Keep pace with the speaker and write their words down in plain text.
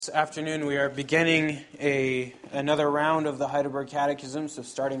This afternoon we are beginning another round of the Heidelberg Catechism, so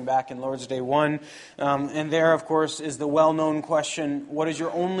starting back in Lord's Day 1. And there, of course, is the well-known question, what is your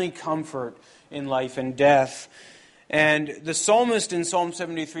only comfort in life and death? And the psalmist in Psalm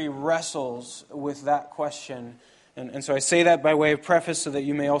 73 wrestles with that question. And so I say that by way of preface so that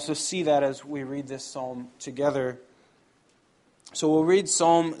you may also see that as we read this psalm together. So we'll read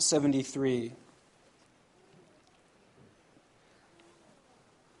Psalm 73.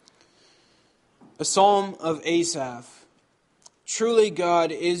 A psalm of Asaph. Truly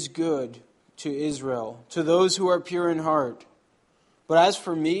God is good to Israel, to those who are pure in heart. But as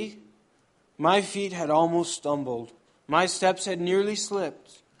for me, my feet had almost stumbled. My steps had nearly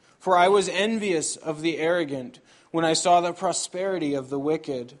slipped. For I was envious of the arrogant when I saw the prosperity of the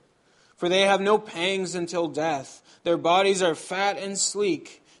wicked. For they have no pangs until death. Their bodies are fat and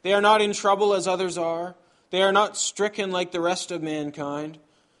sleek. They are not in trouble as others are. They are not stricken like the rest of mankind.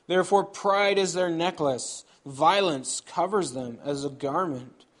 Therefore pride is their necklace. Violence covers them as a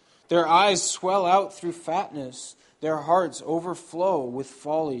garment. Their eyes swell out through fatness. Their hearts overflow with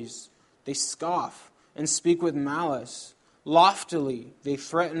follies. They scoff and speak with malice. Loftily they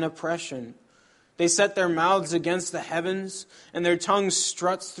threaten oppression. They set their mouths against the heavens, and their tongue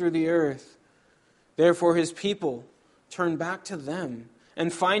struts through the earth. Therefore his people turn back to them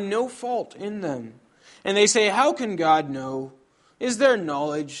and find no fault in them. And they say, how can God know? Is there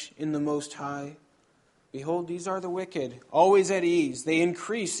knowledge in the Most High? Behold, these are the wicked, always at ease. They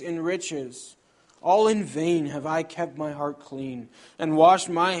increase in riches. All in vain have I kept my heart clean and washed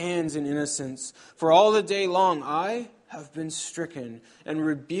my hands in innocence. For all the day long I have been stricken and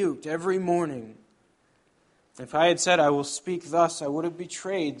rebuked every morning. If I had said, I will speak thus, I would have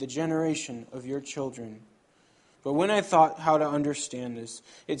betrayed the generation of your children. But when I thought how to understand this,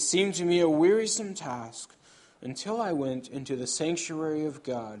 it seemed to me a wearisome task. Until I went into the sanctuary of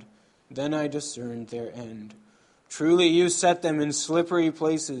God, then I discerned their end. Truly you set them in slippery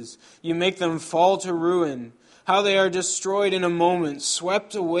places. You make them fall to ruin. How they are destroyed in a moment,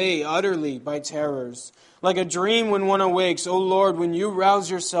 swept away utterly by terrors. Like a dream when one awakes, O Lord, when you rouse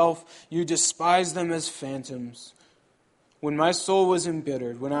yourself, you despise them as phantoms. When my soul was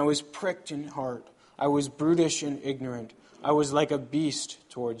embittered, when I was pricked in heart, I was brutish and ignorant. I was like a beast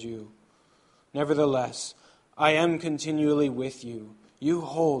toward you. Nevertheless, I am continually with you. You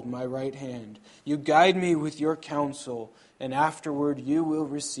hold my right hand. You guide me with your counsel, and afterward you will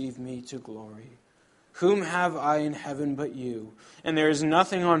receive me to glory. Whom have I in heaven but you? And there is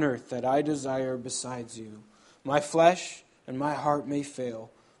nothing on earth that I desire besides you. My flesh and my heart may fail,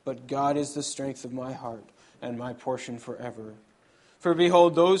 but God is the strength of my heart and my portion forever. For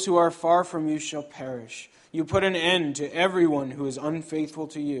behold, those who are far from you shall perish. You put an end to everyone who is unfaithful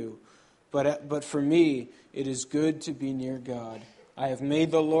to you. But for me, it is good to be near God. I have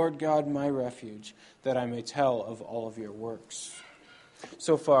made the Lord God my refuge, that I may tell of all of your works.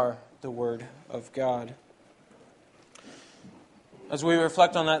 So far, the word of God. As we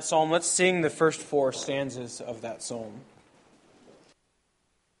reflect on that psalm, let's sing the first four stanzas of that psalm.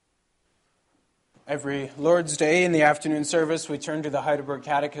 Every Lord's Day in the afternoon service, we turn to the Heidelberg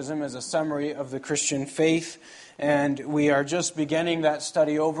Catechism as a summary of the Christian faith. And we are just beginning that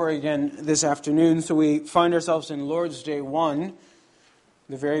study over again this afternoon. So we find ourselves in Lord's Day 1,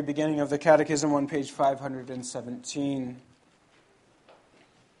 the very beginning of the Catechism on page 517.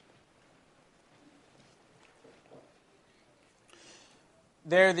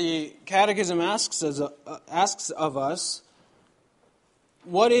 There the Catechism asks of us,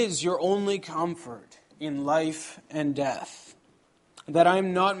 what is your only comfort in life and death? That I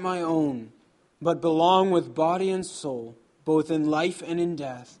am not my own, but belong with body and soul, both in life and in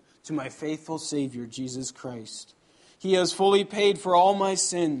death, to my faithful Savior, Jesus Christ. He has fully paid for all my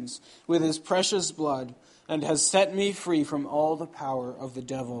sins with his precious blood, and has set me free from all the power of the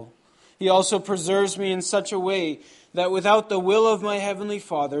devil. He also preserves me in such a way that without the will of my heavenly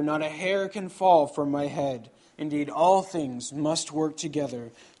Father, not a hair can fall from my head. Indeed, all things must work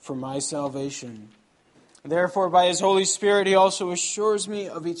together for my salvation. Therefore, by his Holy Spirit, he also assures me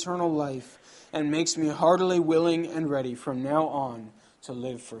of eternal life and makes me heartily willing and ready from now on to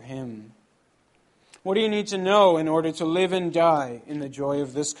live for him. What do you need to know in order to live and die in the joy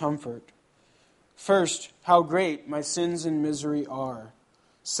of this comfort? First, how great my sins and misery are.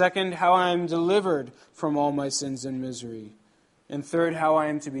 Second, how I am delivered from all my sins and misery. And third, how I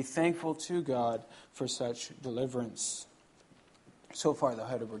am to be thankful to God for such deliverance. So far, the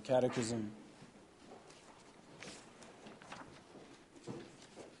Heidelberg Catechism.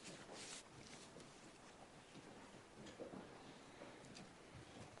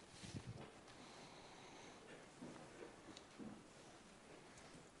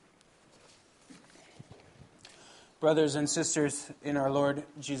 Brothers and sisters in our Lord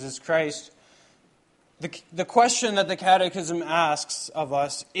Jesus Christ, the question that the Catechism asks of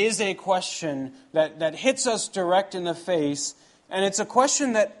us is a question that hits us direct in the face, and it's a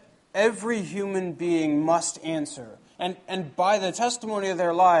question that every human being must answer, and by the testimony of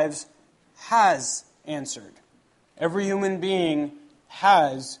their lives has answered. Every human being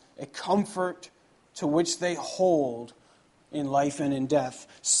has a comfort to which they hold in life and in death,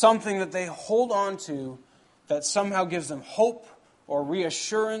 something that they hold on to that somehow gives them hope or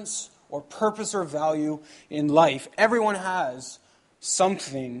reassurance or purpose or value in life. Everyone has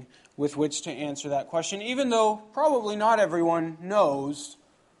something with which to answer that question, even though probably not everyone knows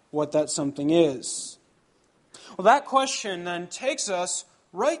what that something is. Well, that question then takes us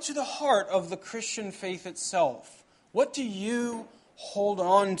right to the heart of the Christian faith itself. What do you hold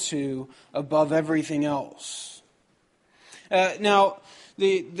on to above everything else? Now,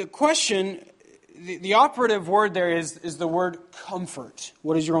 the question, the operative word there is the word comfort.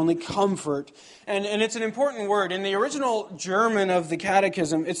 What is your only comfort? And it's an important word. In the original German of the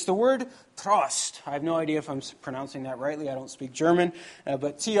Catechism, it's the word Trost. I have no idea if I'm pronouncing that rightly. I don't speak German.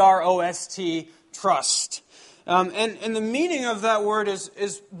 But T-R-O-S-T, trust. And the meaning of that word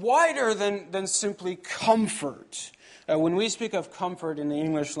is wider than simply comfort. When we speak of comfort in the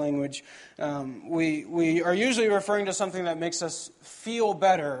English language, we are usually referring to something that makes us feel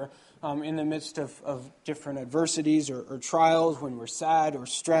better in the midst of different adversities or trials, when we're sad or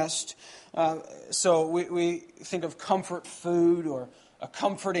stressed. So we think of comfort food or a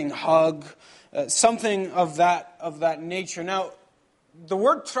comforting hug, something of that nature. Now, the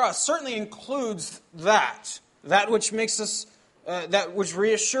word trust certainly includes that which makes us, that which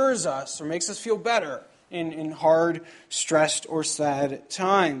reassures us or makes us feel better in hard, stressed, or sad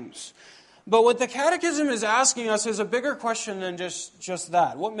times. But what the Catechism is asking us is a bigger question than just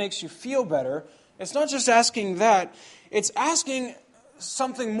that. What makes you feel better? It's not just asking that. It's asking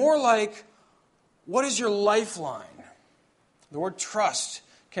something more like, what is your lifeline? The word trust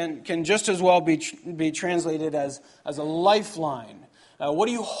can just as well be translated as a lifeline. What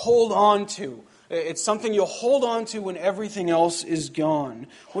do you hold on to? It's something you'll hold on to when everything else is gone.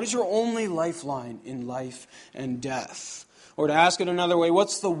 What is your only lifeline in life and death? Or to ask it another way,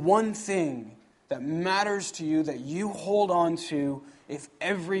 what's the one thing that matters to you that you hold on to if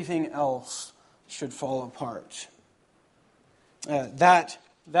everything else should fall apart? That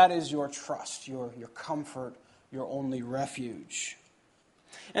is your trust, your comfort, your only refuge.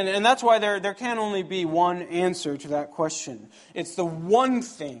 And that's why there can only be one answer to that question. It's the one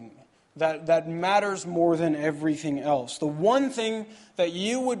thing that matters more than everything else. The one thing that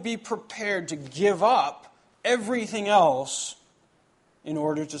you would be prepared to give up everything else in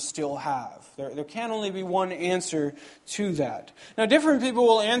order to still have. There can only be one answer to that. Now, different people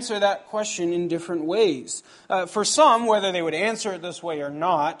will answer that question in different ways. For some, whether they would answer it this way or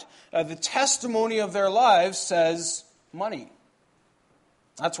not, the testimony of their lives says money.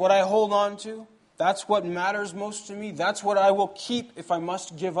 That's what I hold on to. That's what matters most to me. That's what I will keep if I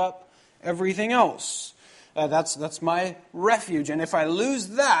must give up everything else. That's my refuge. And if I lose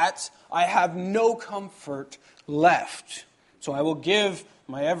that, I have no comfort left. So I will give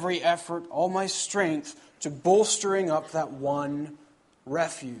my every effort, all my strength, to bolstering up that one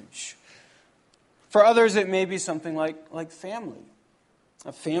refuge. For others, it may be something like family.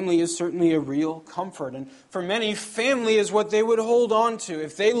 A family is certainly a real comfort. And for many, family is what they would hold on to.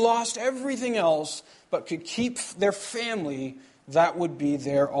 If they lost everything else but could keep their family, that would be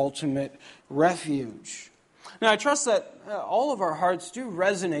their ultimate refuge. Now, I trust that all of our hearts do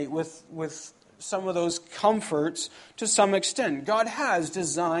resonate with some of those comforts to some extent. God has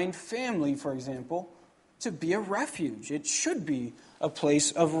designed family, for example, to be a refuge. It should be a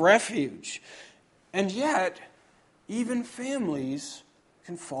place of refuge. And yet, even families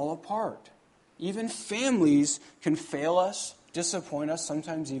can fall apart. Even families can fail us, disappoint us,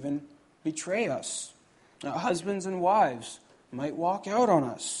 sometimes even betray us. Husbands and wives might walk out on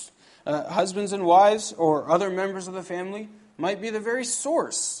us. Husbands and wives or other members of the family might be the very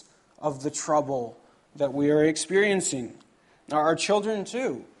source of the trouble that we are experiencing. Our children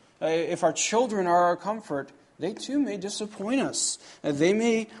too. If our children are our comfort, they too may disappoint us. They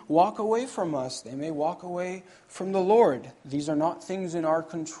may walk away from us. They may walk away from the Lord. These are not things in our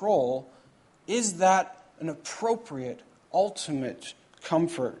control. Is that an appropriate, ultimate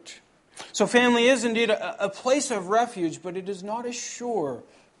comfort? So family is indeed a place of refuge, but it is not a sure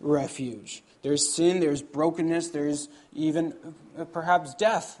refuge. There's sin, there's brokenness, there's even perhaps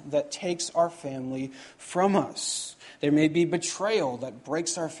death that takes our family from us. There may be betrayal that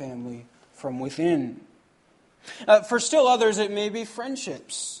breaks our family from within. For still others, it may be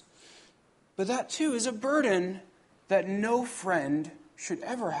friendships. But that too is a burden that no friend should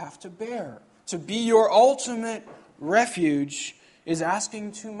ever have to bear. To be your ultimate refuge is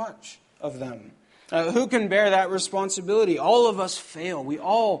asking too much of them. Who can bear that responsibility? All of us fail. We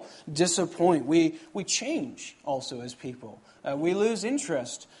all disappoint. We change also as people. We lose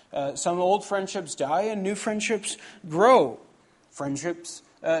interest. Some old friendships die and new friendships grow. Friendships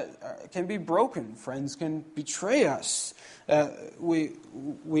can be broken. Friends can betray us.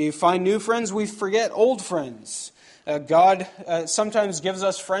 We find new friends, we forget old friends. God sometimes gives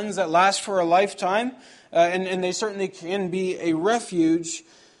us friends that last for a lifetime, and they certainly can be a refuge.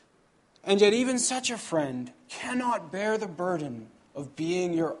 And yet even such a friend cannot bear the burden of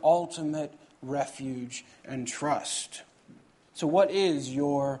being your ultimate refuge and trust. So what is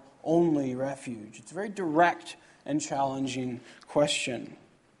your only refuge? It's a very direct and challenging question.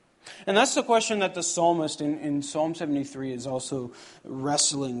 And that's the question that the psalmist in Psalm 73 is also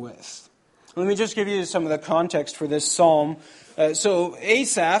wrestling with. Let me just give you some of the context for this psalm. So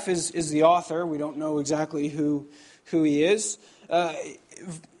Asaph is the author. We don't know exactly who he is.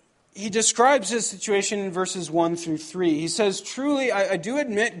 He describes his situation in verses 1 through 3. He says, "Truly, I do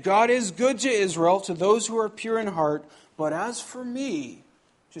admit God is good to Israel, to those who are pure in heart. But as for me,"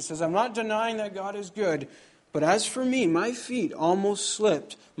 he says, "I'm not denying that God is good. But as for me, my feet almost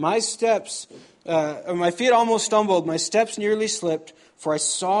slipped. My feet almost stumbled. My steps nearly slipped. For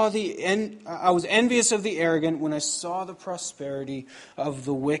I was envious of the arrogant when I saw the prosperity of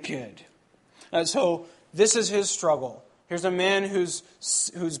the wicked." So this is his struggle. Here's a man who's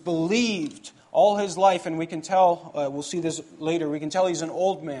believed all his life, and we can tell, we'll see this later, we can tell he's an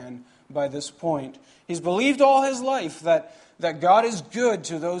old man by this point. He's believed all his life that God is good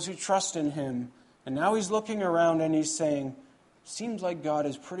to those who trust in him. And now he's looking around and he's saying, seems like God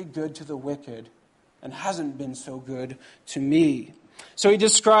is pretty good to the wicked and hasn't been so good to me. So he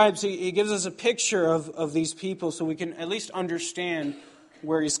gives us a picture of these people so we can at least understand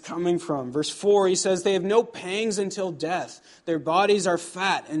where he's coming from. Verse 4, he says, "They have no pangs until death. Their bodies are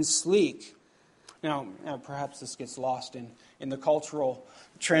fat and sleek." Now, perhaps this gets lost in the cultural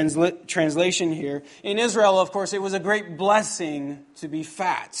translation here. In Israel, of course, it was a great blessing to be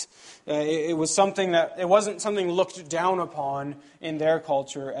fat. It wasn't something looked down upon in their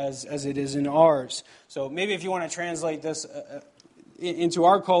culture as it is in ours. So maybe if you want to translate this into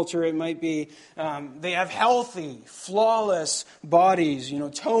our culture, it might be they have healthy, flawless bodies,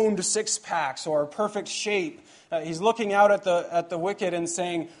 toned six-packs or perfect shape. He's looking out at the wicked and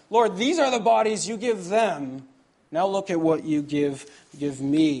saying, "Lord, these are the bodies you give them. Now look at what you give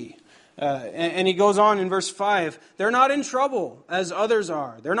me." And he goes on in verse 5, "They're not in trouble as others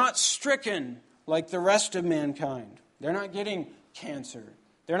are. They're not stricken like the rest of mankind. They're not getting cancer.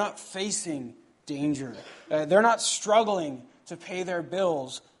 They're not facing danger. They're not struggling to pay their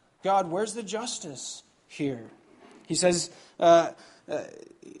bills. God, where's the justice here?" He says,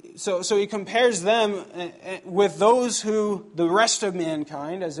 so he compares them with those who, the rest of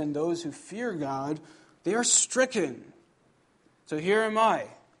mankind, as in those who fear God, they are stricken. So here am I,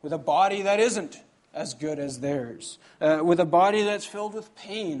 with a body that isn't as good as theirs, with a body that's filled with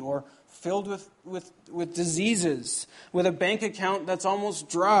pain or filled with diseases, with a bank account that's almost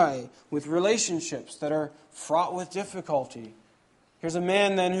dry, with relationships that are fraught with difficulty. Here's a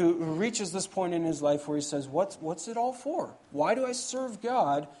man then who reaches this point in his life where he says, what's it all for? Why do I serve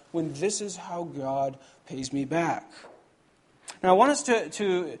God when this is how God pays me back? Now I want us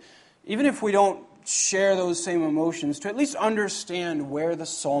to even if we don't share those same emotions, to at least understand where the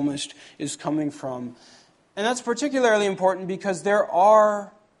psalmist is coming from. And that's particularly important because there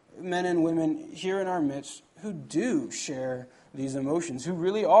are men and women here in our midst who do share these emotions, who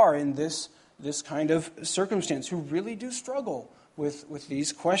really are in this kind of circumstance, who really do struggle with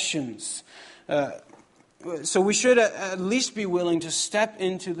these questions. So we should at least be willing to step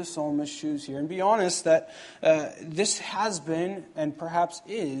into the psalmist's shoes here and be honest that this has been and perhaps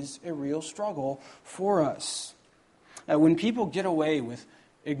is a real struggle for us. When people get away with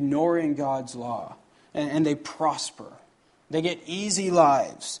ignoring God's law and they prosper, they get easy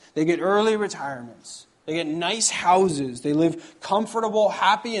lives, they get early retirements, they get nice houses, they live comfortable,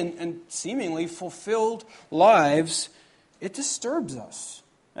 happy, and seemingly fulfilled lives, it disturbs us.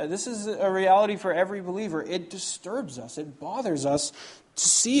 This is a reality for every believer. It disturbs us. It bothers us to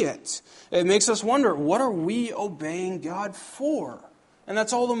see it. It makes us wonder, what are we obeying God for? And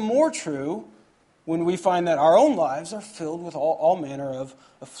that's all the more true when we find that our own lives are filled with all manner of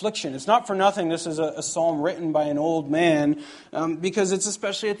affliction. It's not for nothing this is a psalm written by an old man, because it's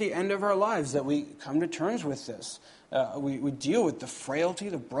especially at the end of our lives that we come to terms with this. We deal with the frailty,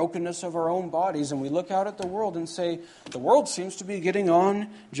 the brokenness of our own bodies, and we look out at the world and say, the world seems to be getting on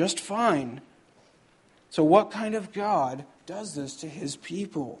just fine. So what kind of God does this to his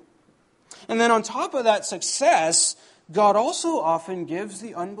people? And then on top of that success, God also often gives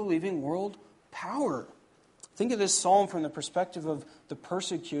the unbelieving world power. Think of this psalm from the perspective of the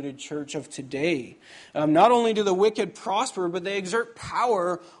persecuted church of today. Not only do the wicked prosper, but they exert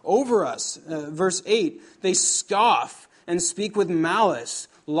power over us. Verse 8, they scoff and speak with malice,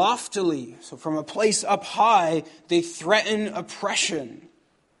 loftily. So from a place up high, they threaten oppression.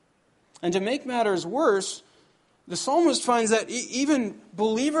 And to make matters worse, the psalmist finds that even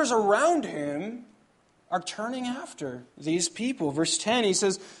believers around him are turning after these people. Verse 10, he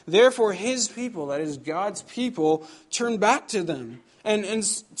says, therefore his people, that is God's people, turn back to them and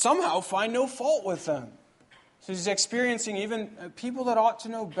somehow find no fault with them. So he's experiencing even people that ought to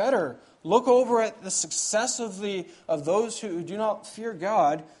know better. Look over at the success of those who do not fear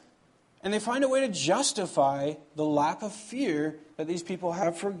God, and they find a way to justify the lack of fear that these people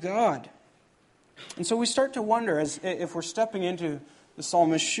have for God. And so we start to wonder, if we're stepping into the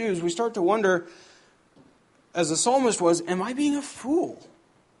psalmist's shoes, we start to wonder, as the psalmist was, am I being a fool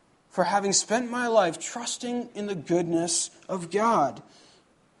for having spent my life trusting in the goodness of God?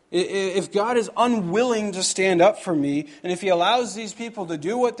 If God is unwilling to stand up for me, and if he allows these people to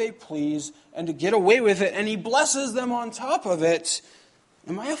do what they please and to get away with it, and he blesses them on top of it,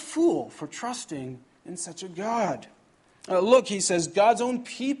 am I a fool for trusting in such a God? Look, he says, God's own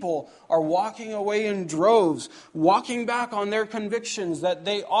people are walking away in droves, walking back on their convictions that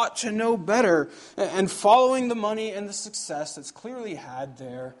they ought to know better, and following the money and the success that's clearly had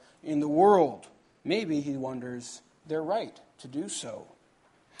there in the world. Maybe, he wonders, they're right to do so.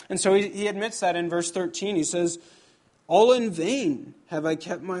 And so he admits that in verse 13. He says, all in vain have I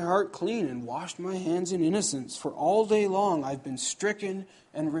kept my heart clean and washed my hands in innocence, for all day long I've been stricken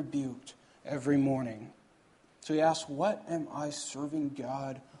and rebuked every morning. So he asks, what am I serving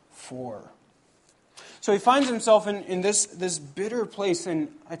God for? So he finds himself in this bitter place,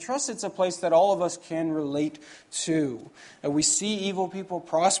 and I trust it's a place that all of us can relate to. We see evil people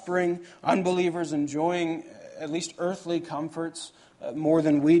prospering, unbelievers enjoying at least earthly comforts more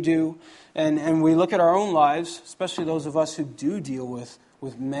than we do. And we look at our own lives, especially those of us who do deal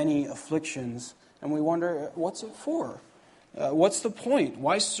with many afflictions, and we wonder, what's it for? What's the point?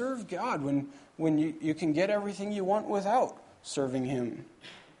 Why serve God when you can get everything you want without serving him?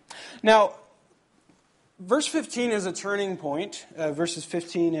 Now, verse 15 is a turning point, verses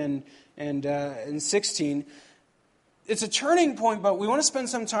 15 and 16. It's a turning point, but we want to spend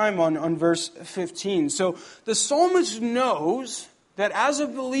some time on verse 15. So the psalmist knows that as a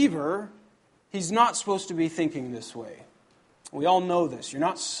believer, he's not supposed to be thinking this way. We all know this. You're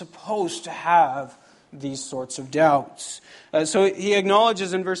not supposed to have these sorts of doubts. So he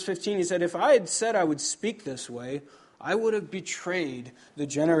acknowledges in verse 15, he said, if I had said I would speak this way, I would have betrayed the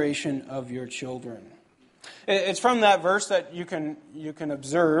generation of your children. It's from that verse that you can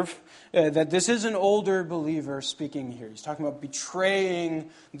observe that this is an older believer speaking here. He's talking about betraying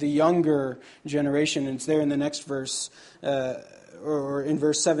the younger generation, and it's there in the next verse, or in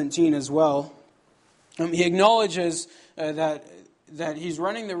verse 17 as well. He acknowledges that he's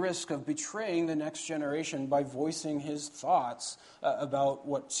running the risk of betraying the next generation by voicing his thoughts about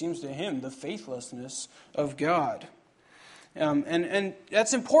what seems to him the faithlessness of God. And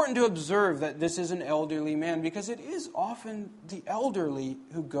that's important to observe that this is an elderly man, because it is often the elderly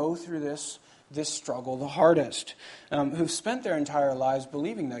who go through this struggle the hardest, who've spent their entire lives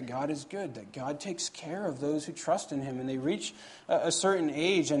believing that God is good, that God takes care of those who trust in him, and they reach a certain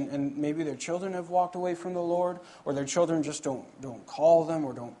age, and maybe their children have walked away from the Lord, or their children just don't call them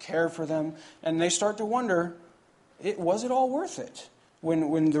or don't care for them, and they start to wonder, was it all worth it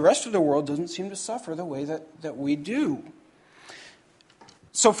when the rest of the world doesn't seem to suffer the way that we do?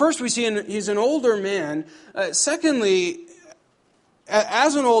 So first we see he's an older man. Secondly,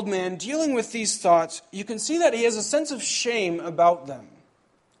 as an old man dealing with these thoughts, you can see that he has a sense of shame about them.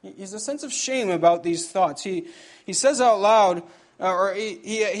 He has a sense of shame about these thoughts. He says out loud, or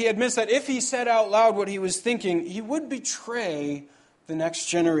he admits that if he said out loud what he was thinking, he would betray the next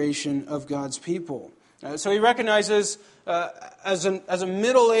generation of God's people. So he recognizes as a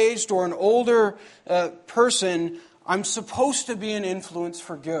middle-aged or an older person, I'm supposed to be an influence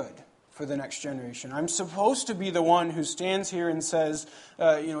for good for the next generation. I'm supposed to be the one who stands here and says,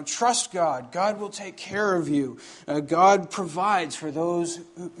 trust God. God will take care of you. God provides for those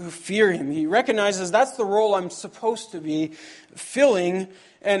who fear him. He recognizes that's the role I'm supposed to be filling.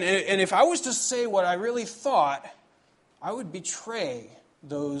 And if I was to say what I really thought, I would betray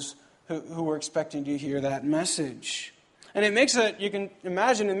those who were expecting to hear that message. And it makes it, you can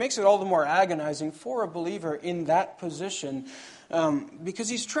imagine, it makes it all the more agonizing for a believer in that position because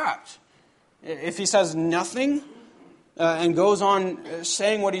he's trapped. If he says nothing and goes on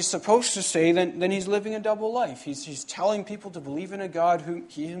saying what he's supposed to say, then he's living a double life. He's telling people to believe in a God who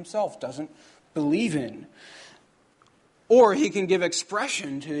he himself doesn't believe in. Or he can give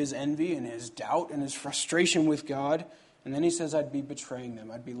expression to his envy and his doubt and his frustration with God, and then he says, I'd be betraying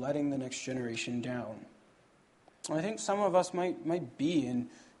them. I'd be letting the next generation down. I think some of us might be in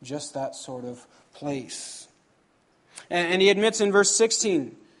just that sort of place. And he admits in verse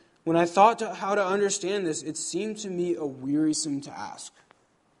 16, when I thought how to understand this, it seemed to me a wearisome task.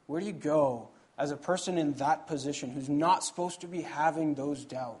 Where do you go as a person in that position who's not supposed to be having those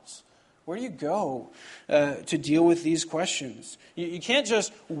doubts? Where do you go to deal with these questions? You can't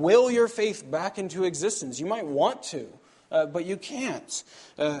just will your faith back into existence. You might want to, but you can't.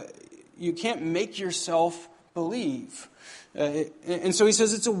 You can't make yourself believe. And so he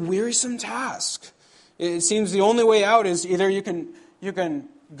says it's a wearisome task. It seems the only way out is either you can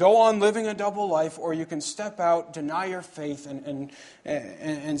go on living a double life, or you can step out, deny your faith,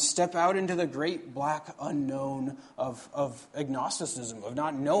 and step out into the great black unknown of agnosticism, of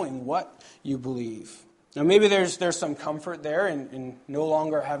not knowing what you believe. Now maybe there's some comfort there in no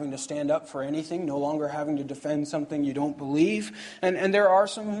longer having to stand up for anything, no longer having to defend something you don't believe, and there are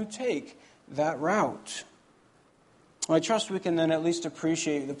some who take that route. Well, I trust we can then at least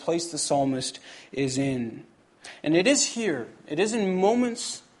appreciate the place the psalmist is in. And it is here, it is in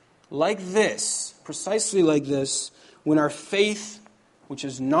moments like this, precisely like this, when our faith, which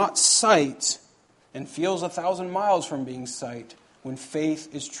is not sight and feels 1,000 miles from being sight, when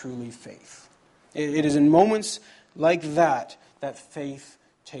faith is truly faith. It is in moments like that faith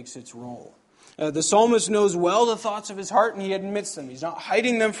takes its role. The psalmist knows well the thoughts of his heart, and he admits them. He's not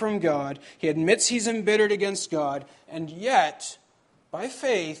hiding them from God. He admits he's embittered against God, and yet, by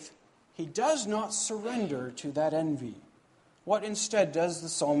faith, he does not surrender to that envy. What instead does the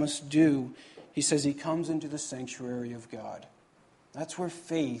psalmist do? He says he comes into the sanctuary of God. That's where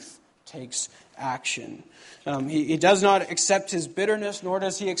faith takes action. He does not accept his bitterness, nor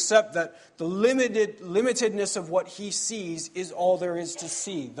does he accept that the limitedness of what he sees is all there is to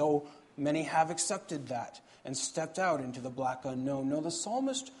see, though many have accepted that and stepped out into the black unknown. No, the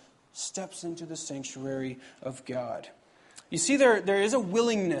psalmist steps into the sanctuary of God. You see, there is a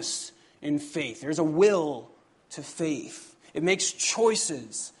willingness in faith. There's a will to faith. It makes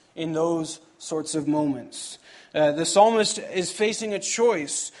choices in those sorts of moments. The psalmist is facing a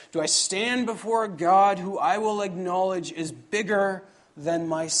choice. Do I stand before a God who I will acknowledge is bigger than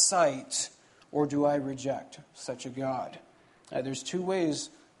my sight, or do I reject such a God? There's two ways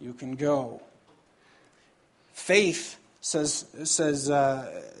you can go. Faith, says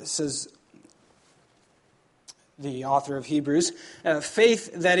the author of Hebrews,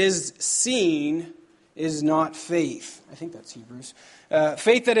 faith that is seen is not faith. I think that's Hebrews.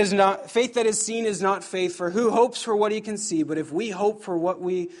 Faith that is seen is not faith, for who hopes for what he can see? But if we hope for what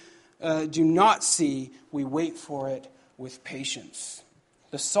we do not see, we wait for it with patience.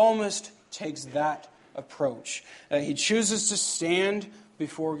 The psalmist takes that approach. He chooses to stand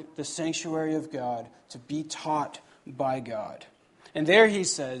before the sanctuary of God, to be taught by God. And there he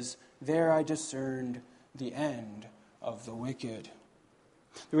says, there I discerned the end of the wicked.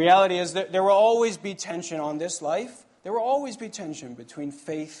 The reality is that there will always be tension on this life. There will always be tension between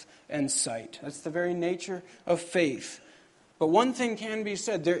faith and sight. That's the very nature of faith. But one thing can be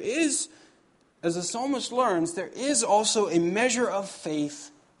said. There is, as the psalmist learns, there is also a measure of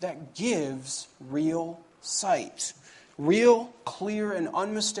faith that gives real sight. Real, clear, and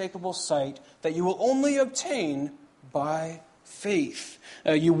unmistakable sight that you will only obtain by faith.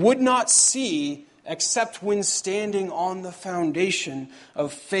 You would not see except when standing on the foundation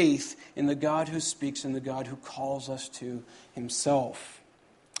of faith in the God who speaks and the God who calls us to himself.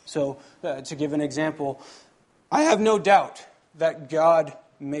 So, to give an example, I have no doubt that God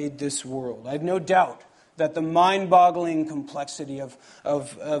made this world. I have no doubt that the mind-boggling complexity of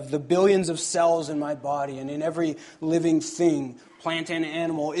the billions of cells in my body and in every living thing, plant and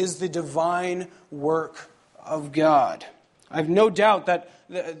animal, is the divine work of God. I have no doubt that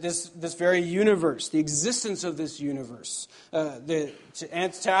this very universe, the existence of this universe, to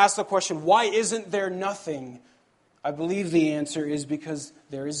ask the question, why isn't there nothing? I believe the answer is because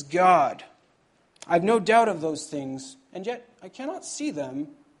there is God. I have no doubt of those things, and yet I cannot see them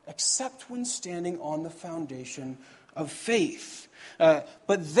except when standing on the foundation of faith. But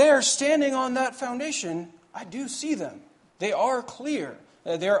there, standing on that foundation, I do see them. They are clear.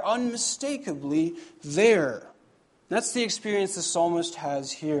 They're unmistakably there. That's the experience the psalmist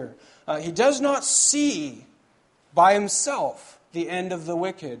has here. He does not see by himself the end of the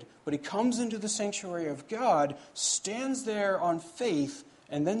wicked, but he comes into the sanctuary of God, stands there on faith,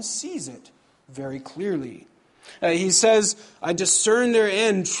 and then sees it very clearly. He says, I discern their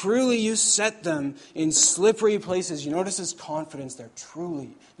end. Truly you set them in slippery places. You notice his confidence there.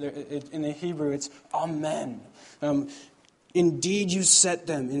 Truly. In the Hebrew, it's amen. Indeed, you set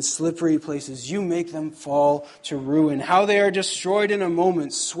them in slippery places. You make them fall to ruin. How they are destroyed in a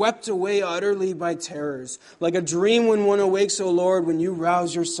moment, swept away utterly by terrors. Like a dream when one awakes, O Lord, when you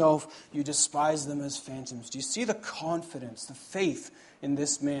rouse yourself, you despise them as phantoms. Do you see the confidence, the faith in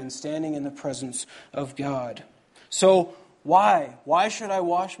this man standing in the presence of God? So, why? Why should I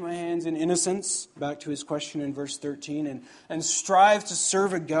wash my hands in innocence? Back to his question in verse 13. And strive to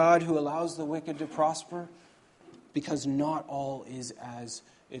serve a God who allows the wicked to prosper? Because not all is as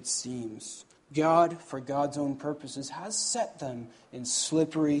it seems. God, for God's own purposes, has set them in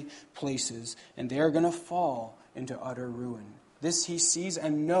slippery places, and they are going to fall into utter ruin. This he sees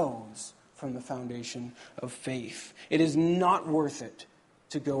and knows from the foundation of faith. It is not worth it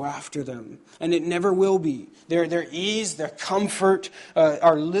to go after them, and it never will be. Their ease, their comfort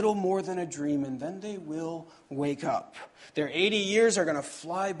are little more than a dream, and then they will wake up. Their 80 years are going to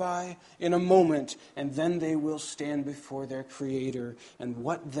fly by in a moment, and then they will stand before their Creator. And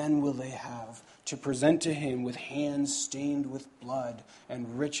what then will they have to present to Him with hands stained with blood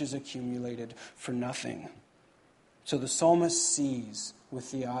and riches accumulated for nothing? So the psalmist sees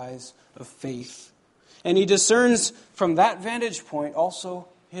with the eyes of faith. And he discerns from that vantage point also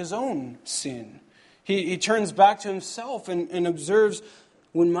his own sin. He turns back to himself and observes,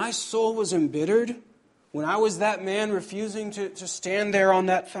 when my soul was embittered, when I was that man refusing to stand there on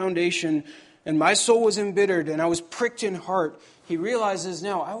that foundation, and my soul was embittered and I was pricked in heart, he realizes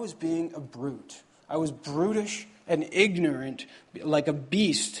now I was being a brute. I was brutish and ignorant, like a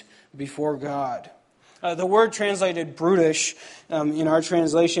beast before God. The word translated brutish in our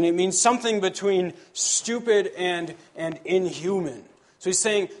translation, it means something between stupid and inhuman. So he's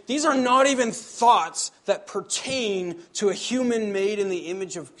saying, these are not even thoughts that pertain to a human made in the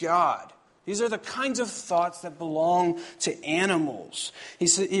image of God. These are the kinds of thoughts that belong to animals.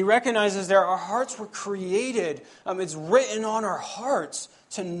 He recognizes that our hearts were created. It's written on our hearts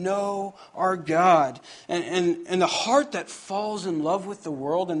to know our God. And the heart that falls in love with the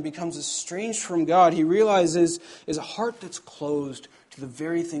world and becomes estranged from God, he realizes, is a heart that's closed to the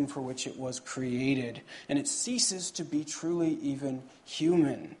very thing for which it was created. And it ceases to be truly even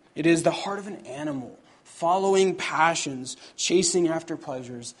human. It is the heart of an animal, following passions, chasing after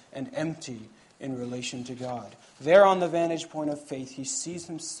pleasures, and empty in relation to God. There on the vantage point of faith, he sees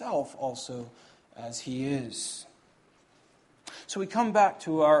himself also as he is. So we come back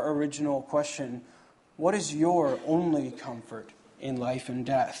to our original question, what is your only comfort in life and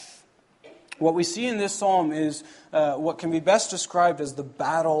death? What we see in this psalm is what can be best described as the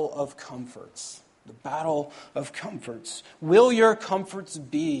battle of comforts. The battle of comforts. Will your comforts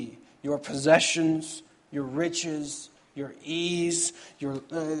be your possessions, your riches, your ease,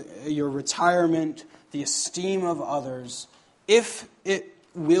 your retirement, the esteem of others? If it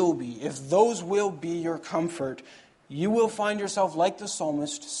will be, if those will be your comfort, you will find yourself, like the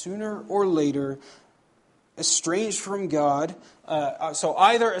psalmist, sooner or later estranged from God. So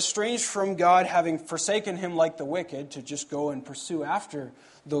either estranged from God, having forsaken Him like the wicked, to just go and pursue after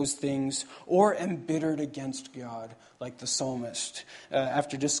those things, or embittered against God, like the psalmist.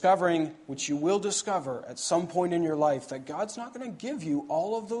 After discovering, which you will discover at some point in your life, that God's not going to give you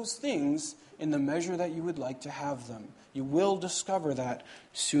all of those things in the measure that you would like to have them. You will discover that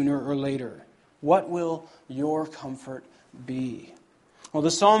sooner or later. What will your comfort be? Well,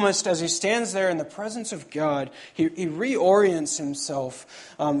 the psalmist, as he stands there in the presence of God, he reorients himself.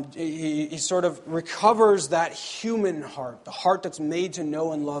 He sort of recovers that human heart, the heart that's made to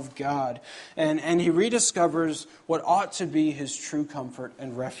know and love God. And he rediscovers what ought to be his true comfort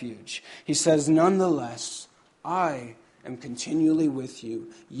and refuge. He says, nonetheless, I am continually with you.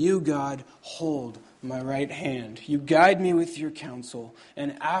 You, God, hold my right hand. You guide me with your counsel.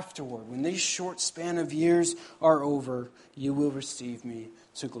 And afterward, when this short span of years are over, you will receive me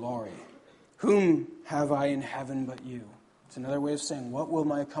to glory. Whom have I in heaven but you? It's another way of saying, what will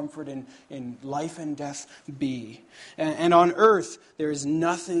my comfort in life and death be? And on earth, there is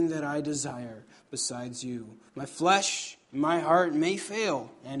nothing that I desire besides you. My flesh, my heart may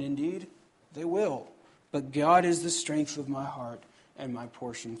fail, and indeed, they will. But God is the strength of my heart and my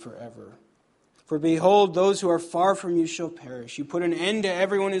portion forever. For behold, those who are far from you shall perish. You put an end to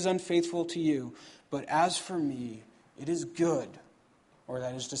everyone who is unfaithful to you. But as for me, it is good, or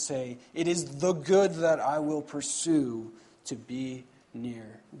that is to say, it is the good that I will pursue, to be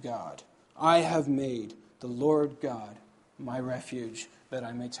near God. I have made the Lord God my refuge, that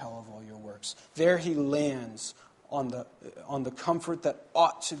I may tell of all your works. There he lands on the comfort that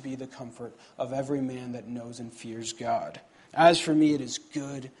ought to be the comfort of every man that knows and fears God. As for me, it is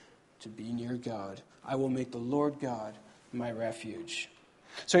good to be near God. I will make the Lord God my refuge.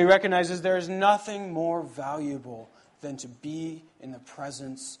 So he recognizes there is nothing more valuable than to be in the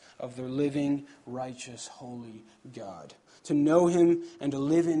presence of the living, righteous, holy God. To know him and to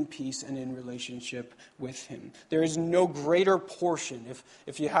live in peace and in relationship with him. There is no greater portion.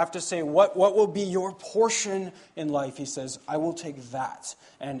 If you have to say, what will be your portion in life? He says, I will take that,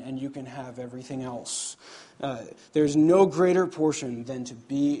 and you can have everything else. There's no greater portion than to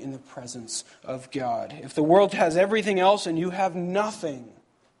be in the presence of God. If the world has everything else and you have nothing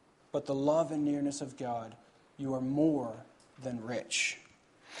but the love and nearness of God, you are more than rich.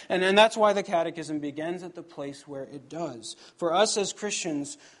 And that's why the Catechism begins at the place where it does. For us as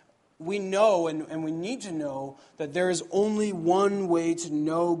Christians, we know and we need to know that there is only one way to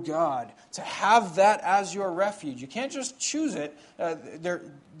know God, to have that as your refuge. You can't just choose it.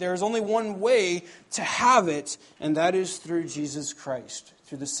 There's only one way to have it, and that is through Jesus Christ,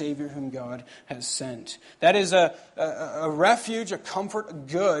 through the Savior whom God has sent. That is a refuge, a comfort, a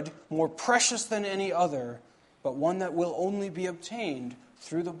good, more precious than any other, but one that will only be obtained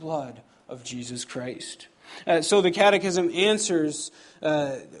through the blood of Jesus Christ. So the Catechism answers,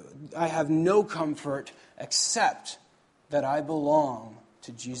 I have no comfort except that I belong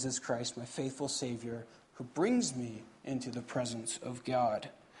to Jesus Christ, my faithful Savior, who brings me into the presence of God.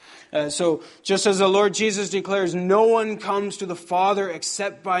 So just as the Lord Jesus declares, no one comes to the Father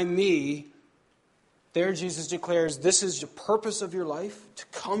except by me, there Jesus declares, this is the purpose of your life, to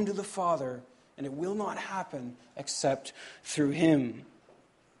come to the Father, and it will not happen except through him.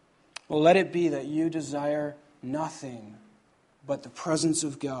 Well, let it be that you desire nothing but the presence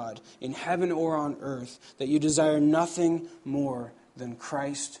of God in heaven or on earth, that you desire nothing more than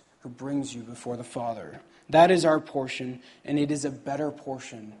Christ who brings you before the Father. That is our portion, and it is a better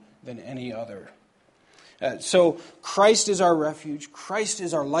portion than any other. So Christ is our refuge, Christ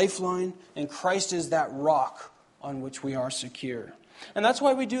is our lifeline, and Christ is that rock on which we are secure. And that's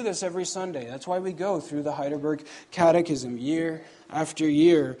why we do this every Sunday. That's why we go through the Heidelberg Catechism year after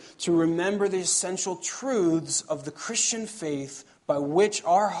year, to remember the essential truths of the Christian faith by which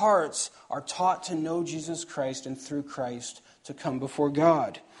our hearts are taught to know Jesus Christ and through Christ to come before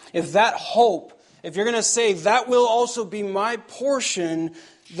God. If that hope, if you're going to say that will also be my portion,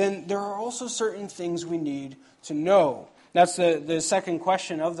 then there are also certain things we need to know. That's the second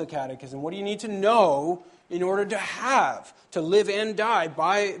question of the Catechism. What do you need to know in order to have, to live and die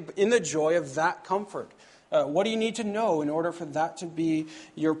in the joy of that comfort? What do you need to know in order for that to be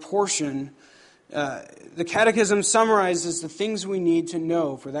your portion? The Catechism summarizes the things we need to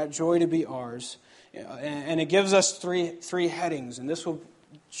know for that joy to be ours. And it gives us three headings, and this will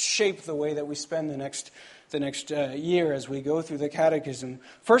shape the way that we spend the next year as we go through the Catechism.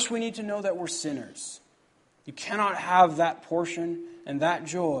 First, we need to know that we're sinners. You cannot have that portion and that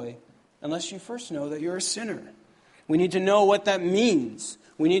joy unless you first know that you're a sinner. We need to know what that means.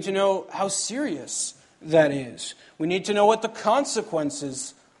 We need to know how serious that is. We need to know what the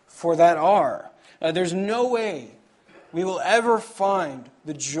consequences for that are. There's no way we will ever find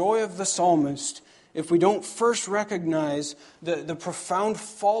the joy of the psalmist if we don't first recognize the profound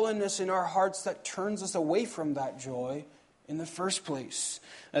fallenness in our hearts that turns us away from that joy in the first place.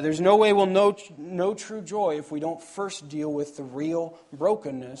 There's no way we'll know true joy if we don't first deal with the real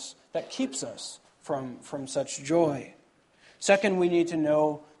brokenness that keeps us from such joy. Second, we need to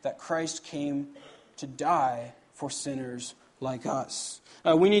know that Christ came to die for sinners like us.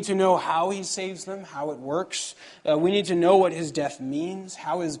 We need to know how he saves them, how it works. We need to know what his death means,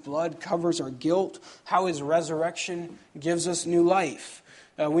 how his blood covers our guilt, how his resurrection gives us new life.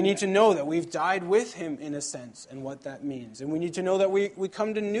 We need to know that we've died with him in a sense and what that means. And we need to know that we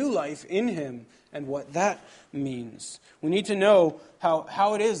come to new life in him and what that means. We need to know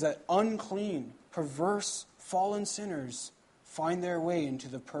how it is that unclean, perverse, fallen sinners find their way into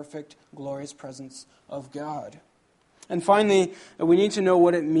the perfect, glorious presence of God. And finally, we need to know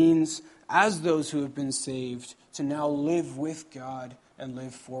what it means as those who have been saved to now live with God and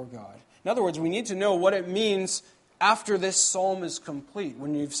live for God. In other words, we need to know what it means after this psalm is complete.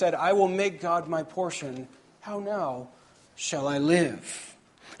 When you've said, I will make God my portion, how now shall I live?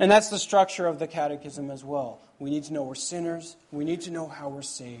 And that's the structure of the Catechism as well. We need to know we're sinners, we need to know how we're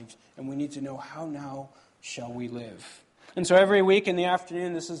saved, and we need to know how now shall we live. And so every week in the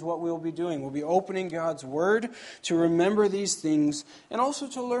afternoon, this is what we'll be doing. We'll be opening God's Word to remember these things and also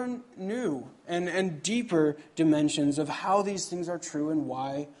to learn new and deeper dimensions of how these things are true and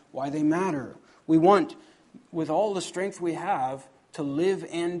why they matter. We want, with all the strength we have, to live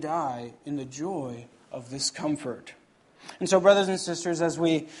and die in the joy of this comfort. And so, brothers and sisters, as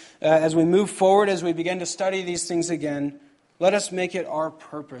we move forward, as we begin to study these things again, let us make it our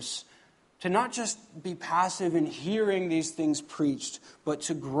purpose to not just be passive in hearing these things preached, but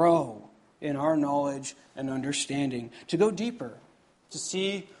to grow in our knowledge and understanding, to go deeper, to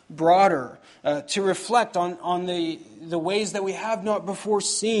see broader, to reflect on the ways that we have not before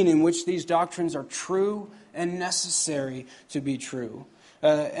seen in which these doctrines are true and necessary to be true.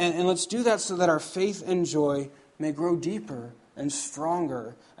 And let's do that so that our faith and joy may grow deeper and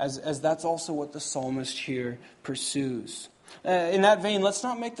stronger, as that's also what the psalmist here pursues. In that vein, let's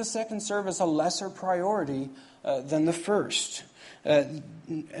not make the second service a lesser priority than the first.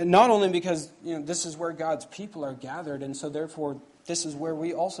 Not only because this is where God's people are gathered, and so therefore this is where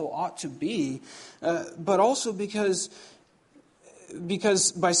we also ought to be, but also because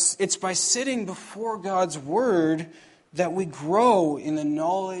it's by sitting before God's Word that we grow in the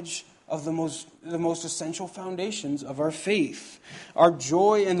knowledge of the most essential foundations of our faith. Our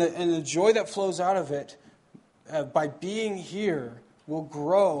joy and the joy that flows out of it by being here will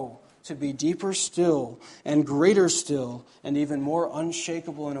grow to be deeper still and greater still and even more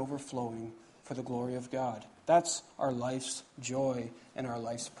unshakable and overflowing for the glory of God. That's our life's joy and our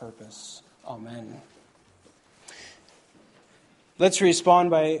life's purpose. Amen. Let's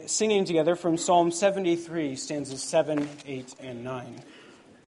respond by singing together from Psalm 73, stanzas 7, 8, and 9.